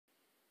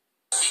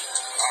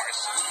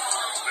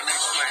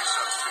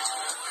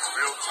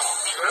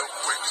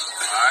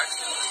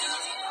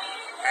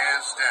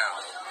Hands down,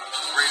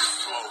 greatest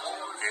flow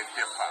in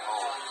hip hop.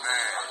 Oh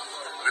man.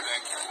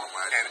 Thank you,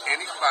 Almighty. And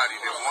anybody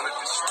that want to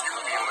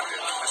dispute me on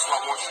this, this is what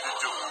I want you to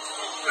do.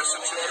 Listen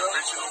to the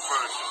original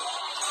version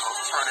of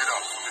Turn It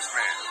Up from this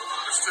man.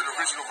 Listen to the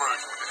original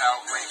version with the Al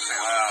Green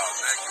sample. Wow,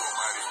 thank you,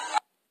 Almighty.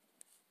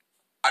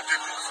 I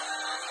did this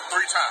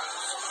 3 times.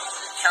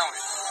 Count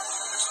it.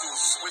 This dude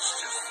switched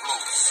his flow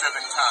 7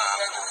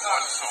 times on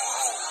one song.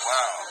 Oh,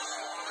 wow.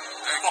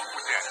 Fuck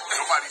with that.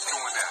 Nobody's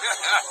doing that.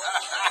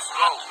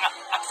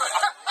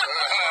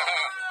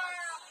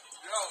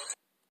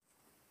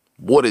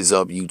 What is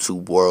up,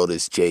 YouTube world?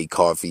 It's Jay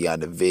Coffee on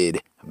the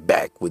vid,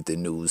 back with the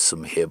news,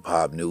 some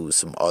hip-hop news,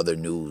 some other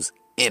news,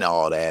 and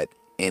all that.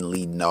 And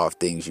leading off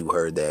things, you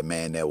heard that,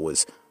 man, there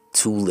was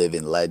 2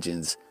 living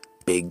legends,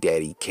 Big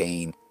Daddy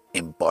Kane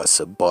and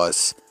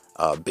Busta.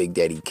 Big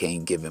Daddy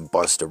Kane giving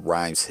Busta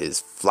Rhymes his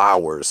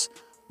flowers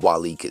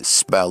while he could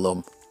spell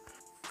them.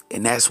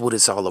 And that's what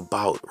it's all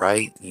about,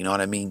 right? You know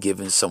what I mean?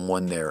 Giving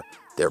someone their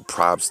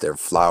props, their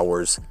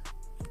flowers,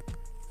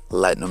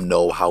 letting them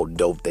know how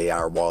dope they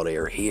are while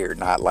they're here.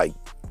 Not like,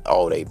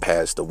 oh, they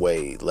passed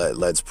away,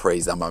 let's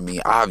praise them. I mean,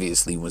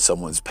 obviously, when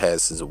someone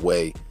passes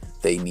away,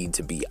 they need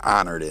to be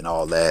honored and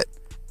all that.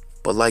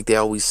 But like they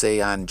always say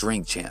on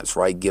Drink Champs,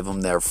 right? Give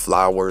them their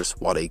flowers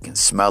while they can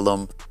smell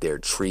them, their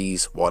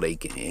trees while they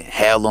can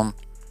inhale them.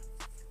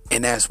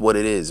 And that's what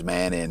it is,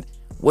 man. And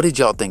what did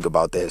y'all think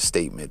about that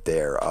statement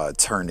there?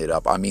 Turn it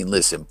up. I mean,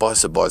 listen,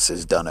 Busta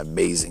has done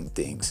amazing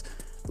things.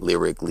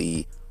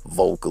 Lyrically,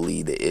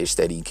 vocally, the ish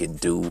that he can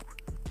do.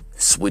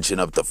 Switching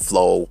up the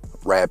flow,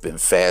 rapping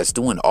fast,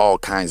 doing all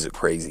kinds of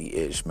crazy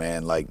ish,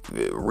 man. Like,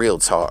 real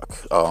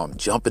talk.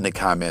 Jump in the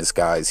comments,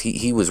 guys.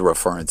 He was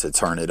referring to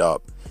Turn It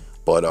Up.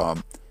 But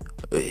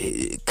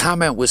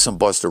comment with some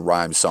Busta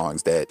Rhymes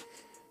songs that,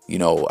 you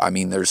know, I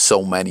mean, there's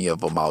so many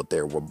of them out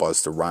there where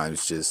Busta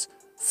Rhymes just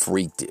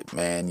freaked it,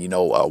 man. You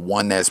know,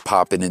 one that's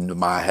popping into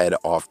my head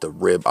off the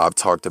rip, I've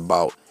talked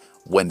about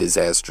When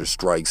Disaster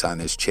Strikes on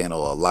this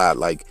channel a lot.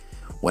 Like,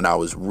 when I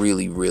was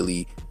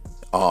really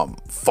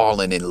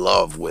falling in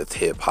love with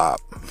hip-hop.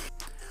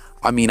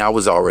 I mean, I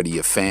was already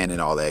a fan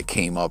and all that,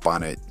 came up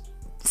on it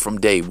from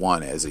day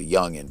one as a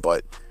youngin',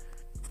 but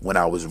when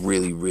I was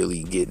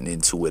really getting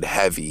into it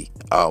heavy,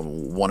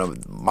 one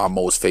of my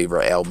most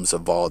favorite albums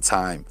of all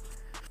time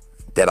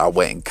that I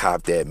went and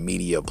copped at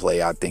Media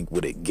Play, I think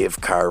with a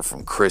gift card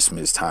from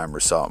Christmas time or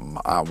something.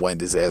 When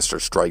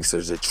Disaster Strikes,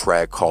 there's a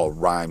track called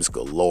Rhymes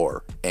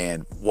Galore.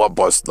 And what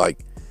Busta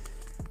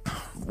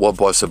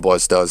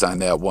does on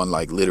that one,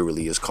 like,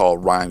 literally is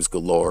called Rhymes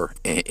Galore.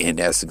 And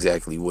that's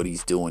exactly what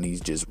he's doing. He's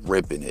just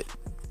ripping it.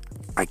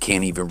 I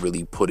can't even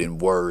really put in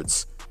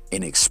words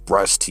and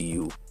express to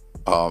you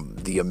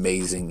the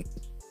amazing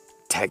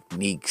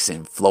techniques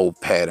and flow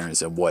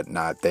patterns and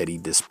whatnot that he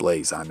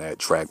displays on that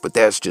track. But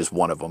that's just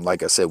one of them.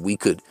 Like I said, we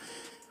could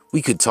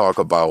talk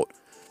about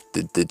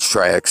the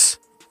tracks,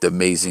 the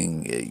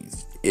amazing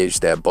ish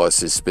that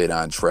Busta spit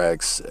on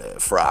tracks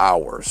for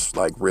hours,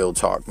 like, real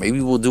talk.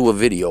 Maybe we'll do a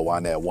video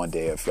on that one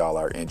day if y'all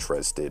are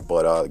interested.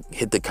 But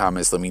hit the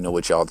comments, let me know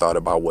what y'all thought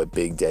about what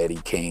Big Daddy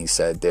Kane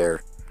said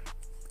there.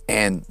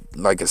 And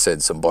like I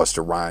said, some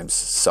Busta Rhymes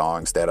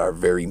songs that are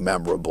very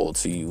memorable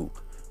to you,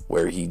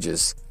 where he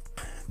just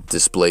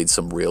displayed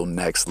some real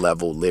next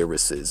level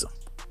lyricism.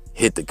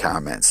 Hit the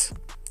comments.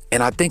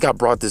 And I think I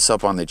brought this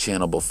up on the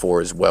channel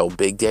before as well.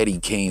 Big Daddy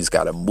Kane's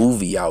got a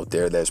movie out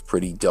there that's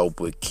pretty dope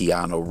with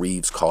Keanu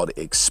Reeves called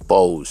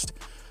Exposed.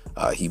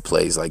 He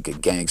plays like a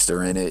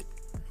gangster in it.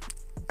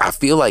 I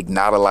feel like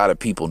not a lot of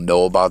people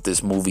know about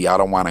this movie. I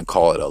don't want to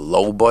call it a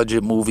low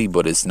budget movie,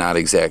 but it's not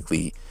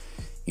exactly,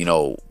 you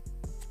know,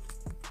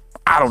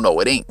 I don't know,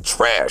 it ain't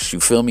trash, you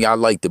feel me? I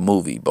like the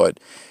movie, but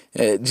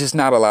just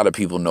not a lot of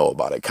people know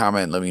about it.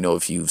 Comment, let me know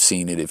if you've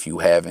seen it. If you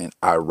haven't,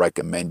 I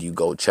recommend you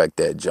go check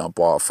that jump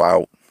off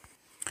out.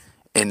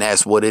 And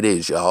that's what it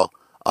is, y'all.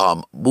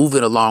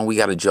 Moving along, we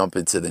got to jump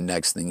into the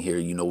next thing here.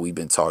 You know, we've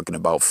been talking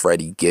about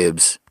Freddie,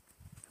 Gibbs,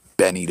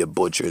 Benny the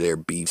Butcher. Their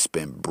beef's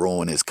been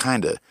brewing. It's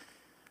kind of,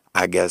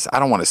 I guess, I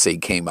don't want to say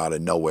came out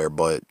of nowhere,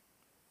 but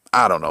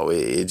I don't know.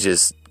 It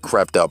just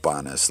crept up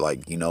on us.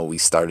 Like, you know, we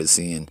started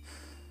seeing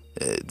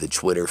the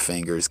Twitter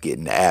fingers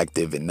getting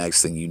active, and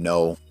next thing you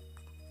know,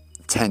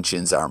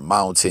 tensions are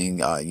mounting.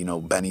 You know,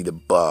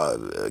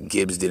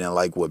 Gibbs didn't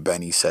like what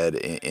Benny said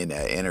in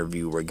that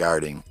interview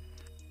regarding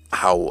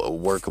how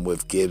working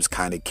with Gibbs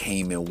kind of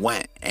came and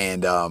went.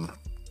 And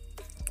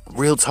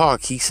real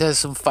talk, he says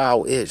some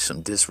foul-ish,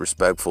 some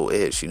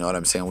disrespectful-ish. You know what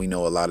I'm saying? We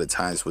know a lot of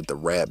times with the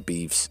rap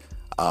beefs,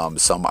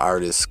 some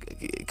artists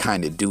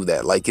kind of do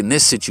that. Like in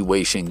this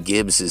situation,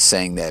 Gibbs is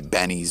saying that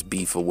Benny's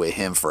beefing with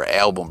him for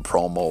album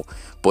promo.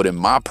 But in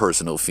my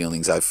personal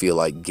feelings, I feel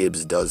like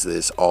Gibbs does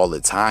this all the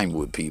time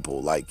with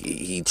people. Like,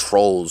 he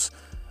trolls,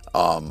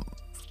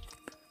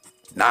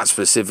 not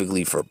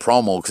specifically for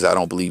promo, because I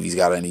don't believe he's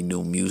got any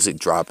new music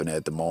dropping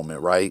at the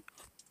moment, right?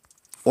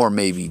 Or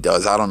maybe he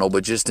does, I don't know.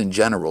 But just in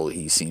general,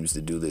 he seems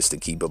to do this to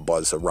keep a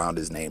buzz around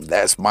his name.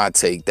 That's my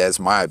take. That's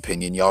my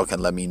opinion. Y'all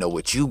can let me know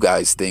what you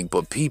guys think.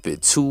 But peep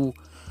it, too.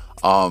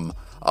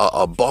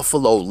 a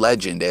Buffalo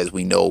legend, as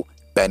we know.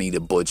 Benny the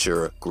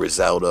Butcher,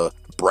 Griselda,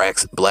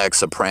 Black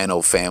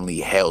Soprano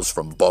family hails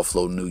from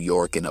Buffalo, New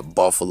York, and a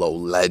Buffalo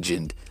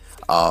legend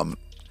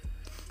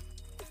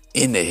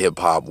in the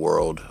hip-hop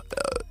world.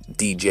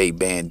 DJ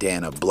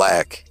Bandana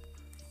Black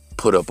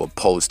put up a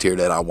post here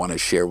that I want to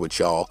share with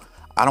y'all.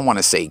 I don't want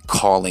to say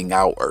calling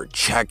out or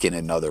checking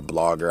another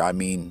blogger. I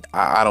mean,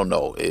 I don't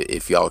know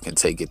if y'all can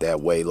take it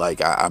that way.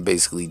 Like, I'm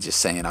basically just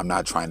saying I'm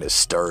not trying to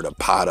stir the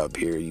pot up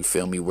here. You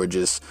feel me? We're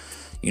just,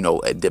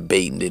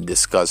 debating and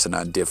discussing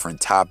on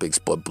different topics.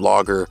 But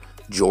blogger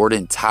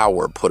Jordan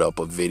Tower put up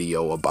a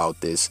video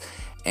about this.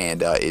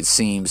 And it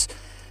seems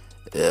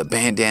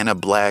Bandana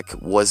Black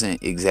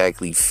wasn't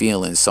exactly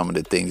feeling some of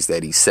the things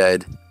that he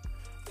said.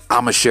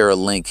 I'm going to share a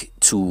link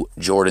to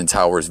Jordan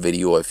Tower's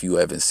video. If you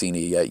haven't seen it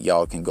yet,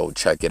 y'all can go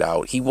check it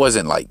out. He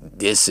wasn't like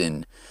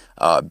dissing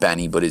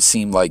Benny, but it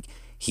seemed like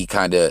he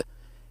kind of,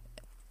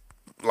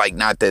 like,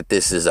 not that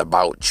this is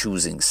about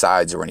choosing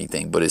sides or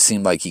anything, but it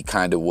seemed like he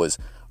kind of was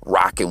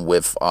rocking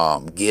with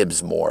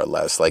Gibbs more or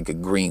less, like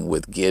agreeing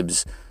with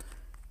Gibbs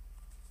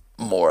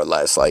more or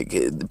less. Like,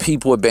 the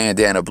people with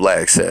Bandana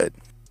Black said,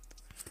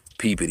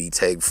 peepity,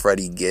 tag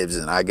Freddie Gibbs,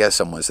 and I guess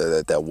someone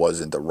said that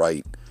wasn't the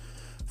right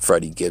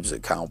Freddie Gibbs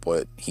account,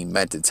 but he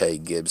meant to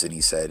tag Gibbs, and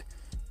he said,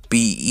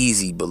 "Be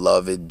easy,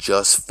 beloved.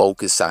 Just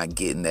focus on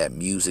getting that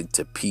music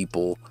to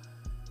people.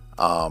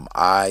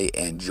 I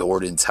and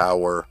Jordan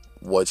Tower,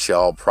 what's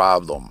y'all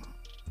problem?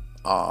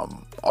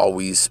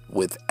 Always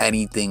with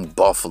anything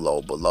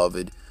Buffalo,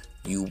 beloved.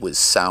 You was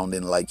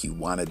sounding like you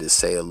wanted to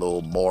say a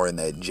little more in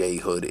that J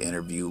Hood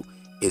interview.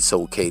 It's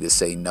okay to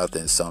say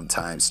nothing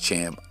sometimes,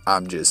 champ.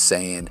 I'm just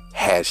saying,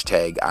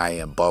 hashtag I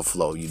am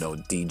Buffalo."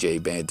 DJ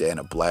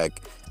Bandana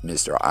Black,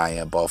 Mr. I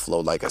Am Buffalo,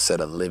 like I said,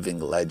 a living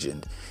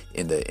legend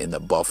in the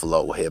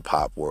Buffalo hip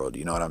hop world.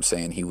 You know what I'm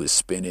saying? He was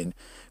spinning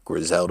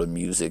Griselda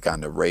music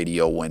on the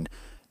radio when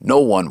no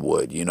one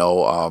would.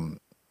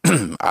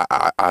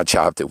 I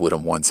chopped it with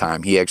him one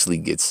time. He actually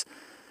gets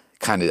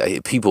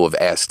people have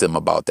asked him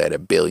about that a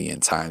billion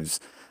times.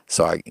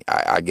 So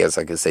I guess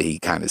I could say he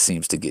kind of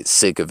seems to get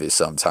sick of it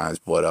sometimes.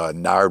 But I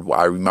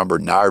remember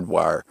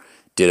Nardwire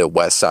did a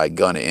West Side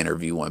Gunna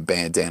interview when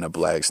Bandana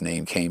Black's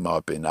name came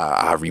up, and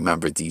I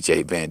remember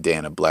DJ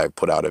Bandana Black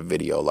put out a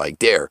video like,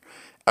 "There,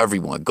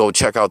 everyone, go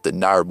check out the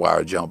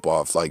Nardwire jump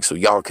off, like, so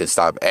y'all can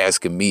stop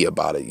asking me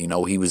about it."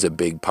 He was a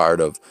big part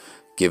of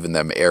giving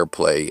them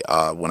airplay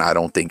when I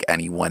don't think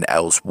anyone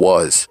else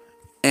was.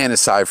 And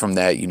aside from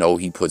that,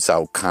 he puts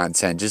out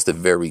content, just a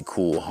very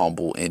cool,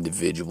 humble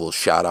individual.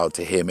 Shout out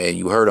to him. And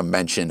you heard him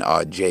mention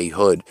J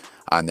Hood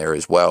on there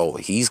as well.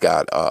 He's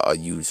got a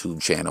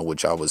YouTube channel,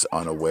 which I was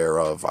unaware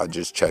of. I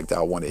just checked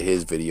out one of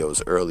his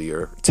videos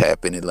earlier.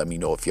 Tap in and let me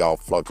know if y'all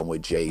fucking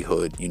with J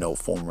Hood,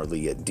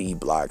 formerly a D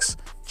Block's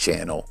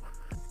channel,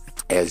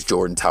 as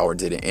Jordan Tower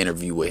did an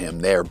interview with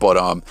him there.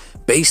 But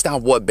based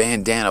on what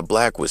Bandana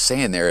Black was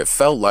saying there, it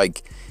felt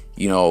like,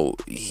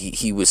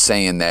 he was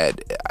saying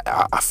that,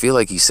 I feel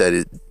like he said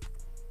it,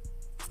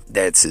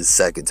 that's his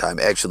second time.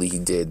 Actually, he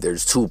did.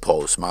 There's two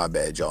posts. My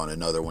bad, y'all. And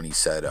another one, he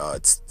said,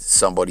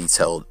 somebody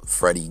tell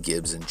Freddie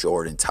Gibbs and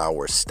Jordan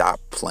Tower, stop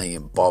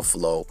playing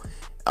Buffalo,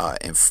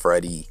 and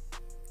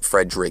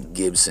Frederick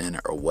Gibson,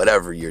 or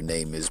whatever your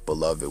name is,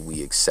 beloved.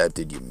 We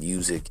accepted your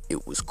music.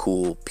 It was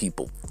cool.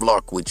 People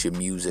flock with your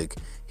music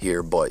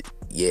here, but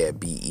yeah,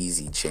 be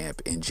easy,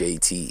 champ. And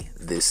JT,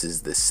 this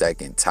is the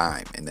second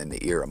time. And then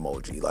the ear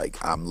emoji, like,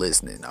 I'm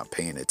listening, I'm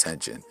paying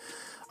attention.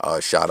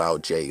 Shout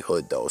out J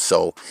Hood though.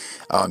 So,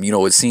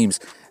 it seems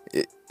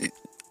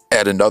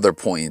at another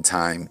point in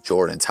time,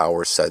 Jordan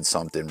Tower said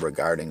something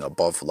regarding a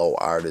Buffalo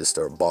artist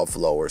or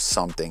Buffalo or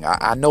something.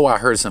 I know I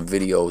heard some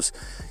videos,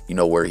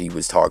 where he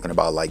was talking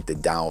about like the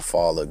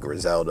downfall of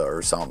Griselda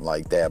or something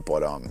like that.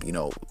 But,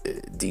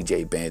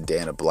 DJ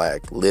Bandana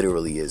Black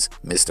literally is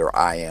Mr.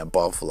 I Am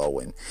Buffalo.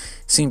 And it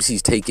seems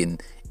he's taking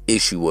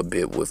issue a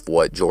bit with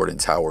what Jordan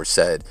Tower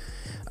said.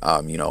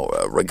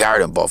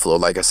 Regarding Buffalo.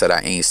 Like I said, I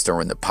ain't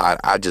stirring the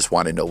pot. I just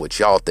want to know what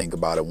y'all think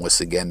about it.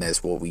 Once again,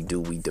 that's what we do.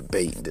 We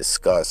debate and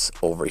discuss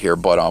over here.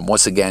 But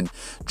once again,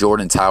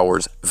 Jordan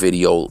Tower's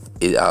video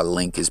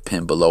link is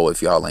pinned below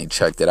if y'all ain't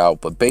checked it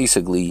out. But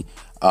basically,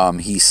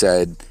 he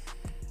said,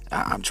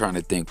 I'm trying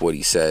to think what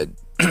he said.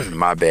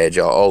 My bad,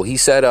 y'all. Oh, he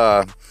said,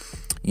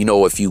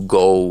 if you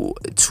go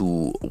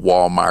to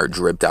Walmart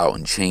dripped out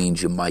and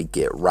change, you might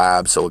get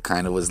robbed. So it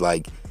kind of was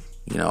like,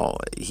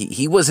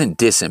 he wasn't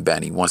dissing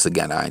Benny. Once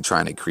again, I ain't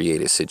trying to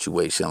create a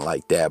situation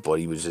like that, but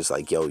he was just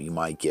like, yo, you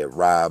might get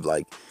robbed,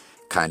 like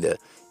kind of,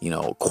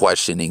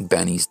 questioning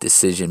Benny's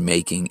decision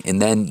making.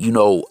 And then,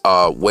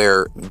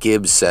 where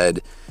Gibbs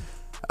said,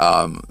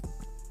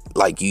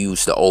 like, you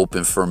used to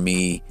open for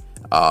me.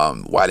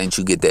 Why didn't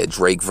you get that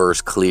Drake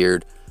verse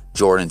cleared?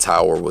 Jordan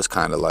Tower was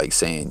kind of like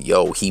saying,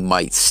 yo, he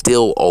might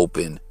still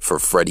open for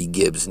Freddie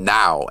Gibbs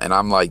now. And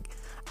I'm like,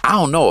 I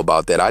don't know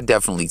about that. I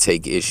definitely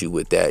take issue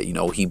with that.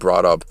 He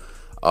brought up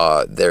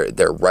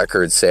their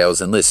record sales.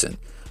 And listen,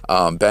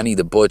 Benny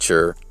the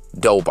Butcher,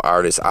 dope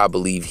artist. I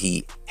believe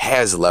he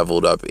has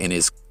leveled up and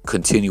is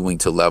continuing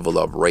to level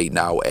up right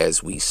now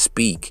as we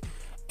speak.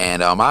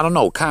 And I don't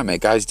know,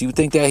 comment, guys. Do you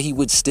think that he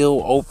would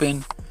still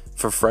open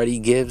for Freddie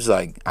Gibbs?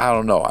 Like, I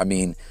don't know. I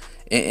mean,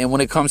 and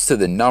when it comes to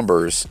the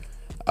numbers,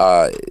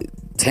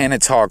 Tana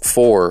Talk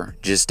 4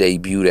 just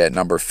debuted at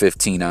number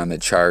 15 on the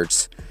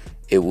charts.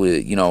 It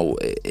was, you know,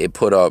 it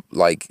put up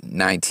like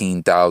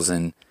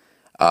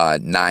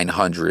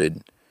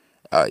 19,900.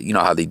 You know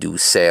how they do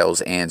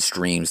sales and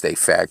streams, they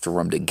factor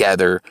them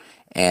together.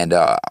 And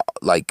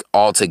like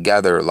all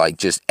together, like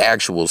just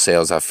actual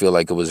sales, I feel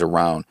like it was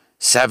around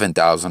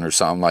 7,000 or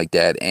something like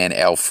that. And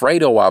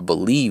Alfredo, I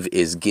believe,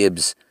 is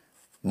Gibbs'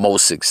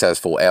 most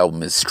successful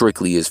album, is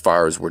strictly as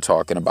far as we're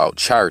talking about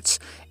charts.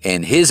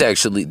 And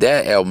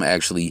that album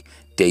actually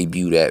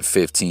debuted at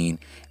 15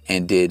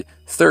 and did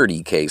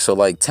 30K, so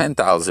like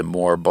 10,000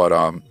 more. But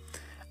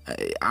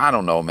I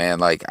don't know, man.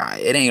 Like,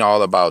 it ain't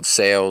all about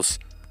sales.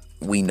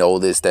 We know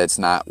this. That's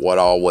not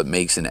what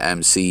makes an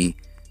MC.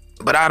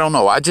 But I don't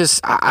know. I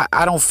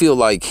don't feel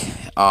like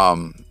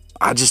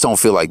I just don't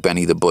feel like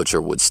Benny the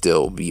Butcher would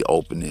still be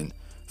opening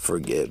for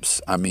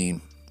Gibbs. I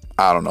mean,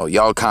 I don't know.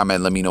 Y'all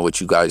comment. Let me know what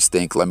you guys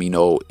think. Let me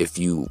know if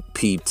you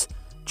peeped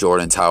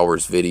Jordan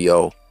Towers'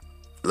 video.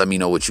 Let me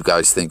know what you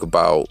guys think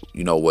about,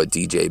 you know, what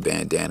DJ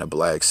Bandana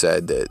Black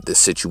said, the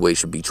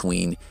situation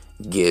between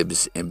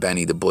Gibbs and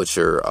Benny the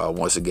Butcher.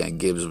 Once again,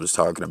 Gibbs was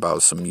talking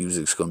about some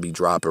music's going to be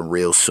dropping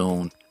real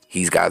soon.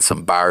 He's got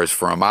some bars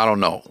for him. I don't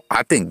know.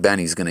 I think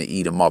Benny's going to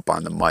eat him up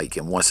on the mic.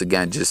 And once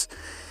again, just,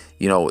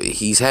 you know,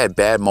 he's had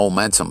bad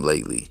momentum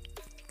lately.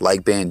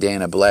 Like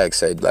Bandana Black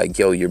said, like,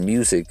 yo, your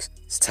music's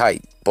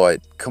tight. But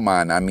come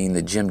on, I mean,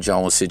 the Jim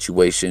Jones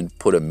situation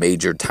put a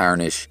major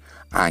tarnish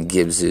on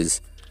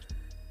Gibbs's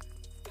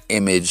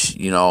image,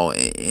 you know,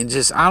 and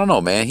just, I don't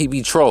know, man, he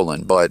be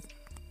trolling. But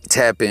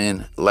tap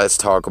in, let's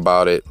talk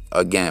about it.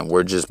 Again,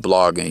 we're just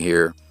blogging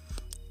here.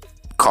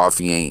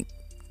 Coffee ain't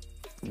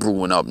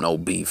brewing up no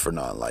beef or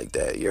nothing like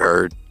that, you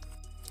heard?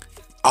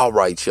 All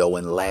right, yo,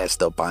 and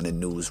last up on the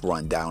news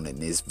rundown in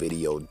this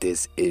video,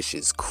 this ish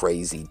is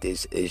crazy,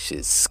 this ish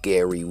is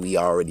scary. We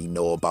already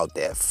know about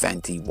that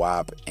Fenty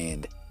Wap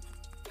and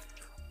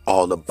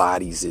all the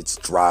bodies it's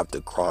dropped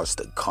across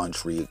the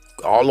country,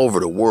 all over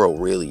the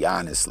world, really,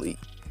 honestly.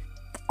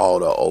 All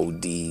the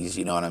ODs,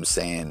 you know what I'm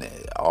saying?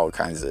 All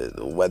kinds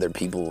of, whether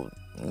people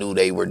knew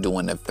they were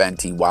doing the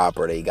Fenty Wap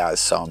or they got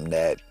something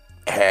that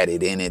had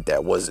it in it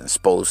that wasn't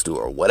supposed to,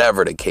 or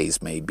whatever the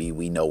case may be.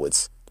 We know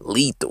it's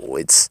lethal,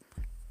 it's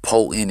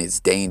potent, it's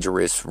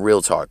dangerous.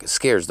 Real talk, it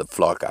scares the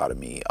fuck out of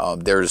me.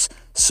 There's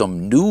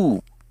some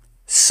new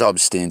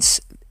substance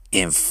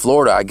in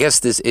Florida. I guess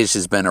this issue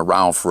has been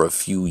around for a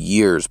few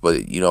years,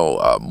 but, you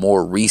know,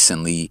 more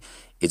recently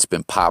it's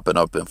been popping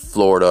up in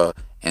Florida.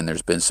 And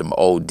there's been some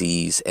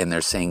ODs, and they're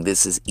saying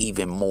this is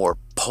even more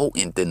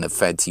potent than the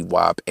Fenty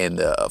Wap. And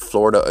the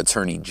Florida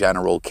Attorney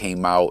General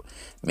came out,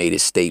 made a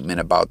statement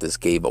about this,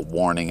 gave a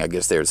warning. I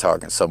guess they were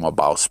talking something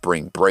about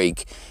spring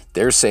break.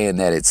 They're saying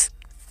that it's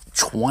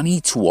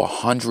 20 to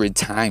 100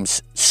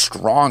 times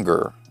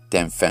stronger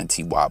than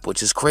Fenty Wap,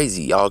 which is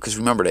crazy, y'all. Because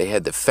remember, they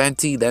had the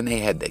Fenty, then they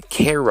had the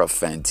Cara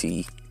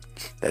Fenty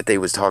that they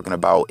was talking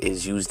about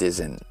is used as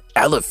an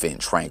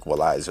elephant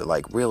tranquilizer.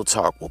 Like, real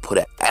talk, will put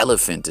an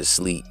elephant to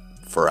sleep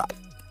for an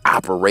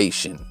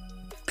operation.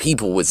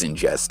 People was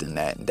ingesting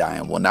that and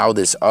dying. Well, now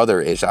this other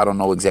ish, I don't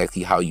know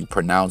exactly how you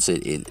pronounce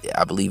it.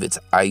 I believe it's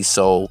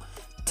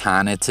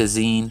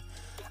isotonitazene,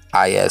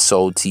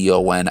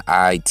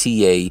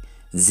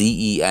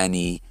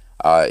 ISOTONITAZENE.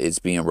 It's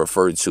being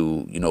referred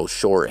to, you know,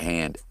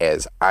 shorthand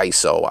as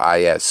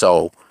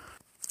ISO.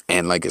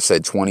 And like I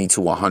said, 20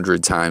 to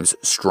 100 times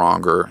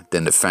stronger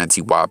than the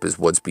Fenty Wap is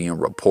what's being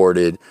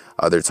reported.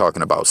 They're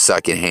talking about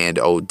secondhand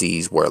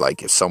ODs where,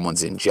 like, if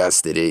someone's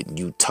ingested it,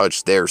 you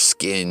touch their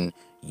skin,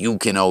 you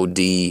can OD.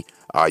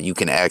 You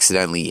can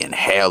accidentally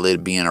inhale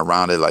it being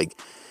around it. Like,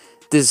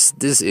 this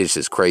is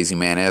just crazy,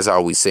 man. As I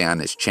always say on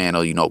this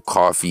channel, you know,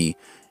 coffee,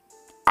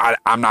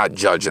 I'm not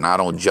judging. I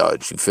don't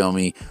judge. You feel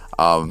me?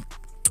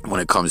 When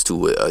it comes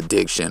to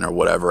addiction or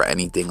whatever,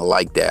 anything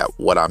like that.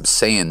 What I'm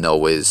saying,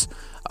 though, is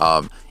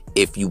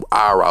if you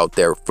are out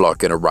there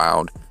flunking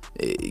around,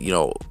 you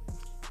know,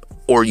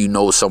 or you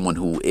know someone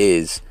who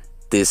is,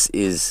 this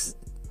is,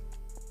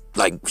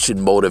 like, should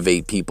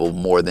motivate people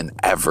more than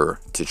ever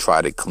to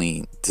try to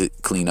clean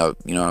up,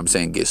 you know what I'm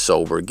saying, get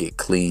sober, get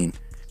clean,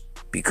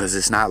 because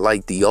it's not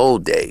like the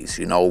old days,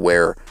 you know,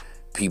 where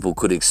people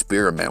could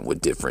experiment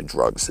with different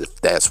drugs if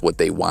that's what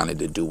they wanted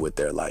to do with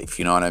their life,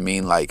 you know what I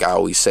mean? Like I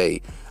always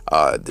say,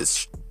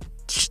 this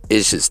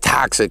is just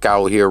toxic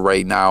out here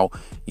right now.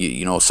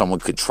 You know, someone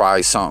could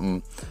try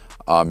something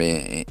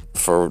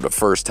for the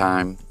first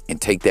time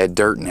and take that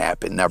dirt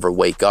nap and never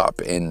wake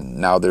up. And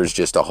now there's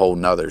just a whole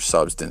nother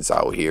substance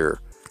out here.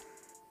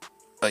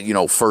 You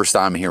know, first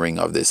I'm hearing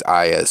of this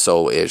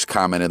ISO-ish.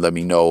 Comment and let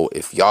me know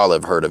if y'all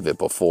have heard of it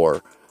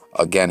before.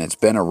 Again, it's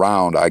been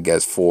around, I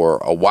guess, for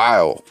a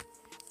while,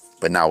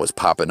 but now it's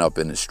popping up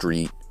in the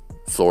street.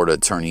 Florida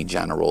Attorney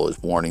General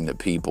is warning the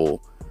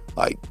people,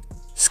 like,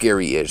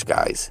 scary-ish,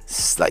 guys.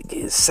 It's like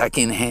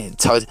secondhand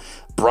touch,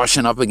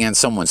 brushing up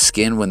against someone's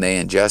skin when they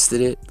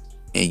ingested it,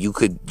 and you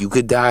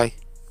could die.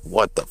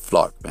 What the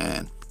fuck,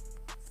 man?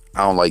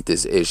 I don't like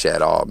this ish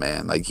at all,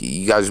 man. Like,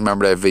 you guys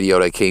remember that video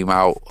that came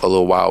out a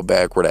little while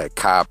back where that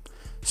cop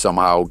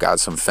somehow got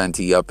some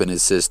Fenty up in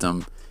his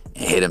system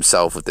and hit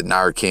himself with the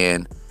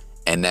Narcan,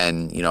 and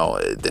then, you know,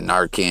 the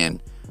Narcan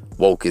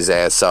woke his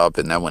ass up,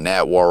 and then when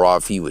that wore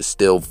off, he was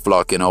still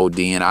fucking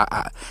ODing.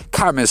 I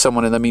comment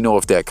someone and let me know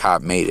if that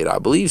cop made it. I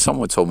believe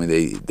someone told me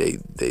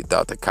they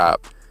thought the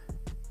cop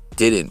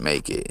didn't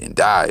make it and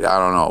died. I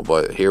don't know,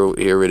 but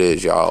here it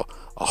is, y'all.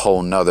 A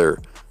whole nother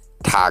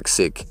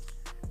toxic,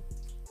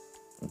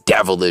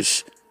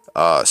 devilish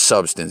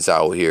substance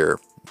out here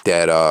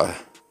that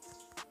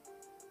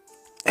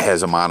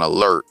has them on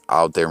alert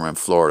out there in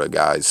Florida,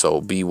 guys.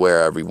 So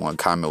beware, everyone.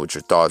 Comment with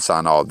your thoughts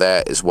on all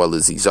that, as well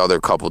as these other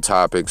couple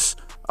topics.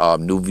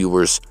 New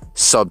viewers,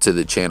 sub to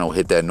the channel,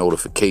 hit that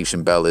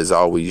notification bell. As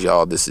always,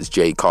 y'all, this is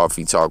Jay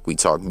Coffee Talk. We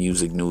talk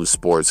music, news,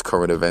 sports,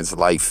 current events,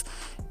 life,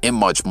 and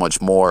much,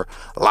 much more.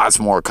 Lots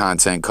more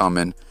content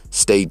coming.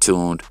 Stay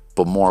tuned,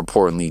 but more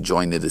importantly,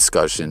 join the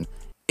discussion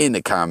in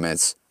the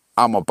comments.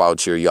 I'm up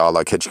out here, y'all.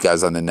 I'll catch you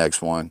guys on the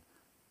next one.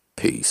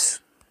 Peace.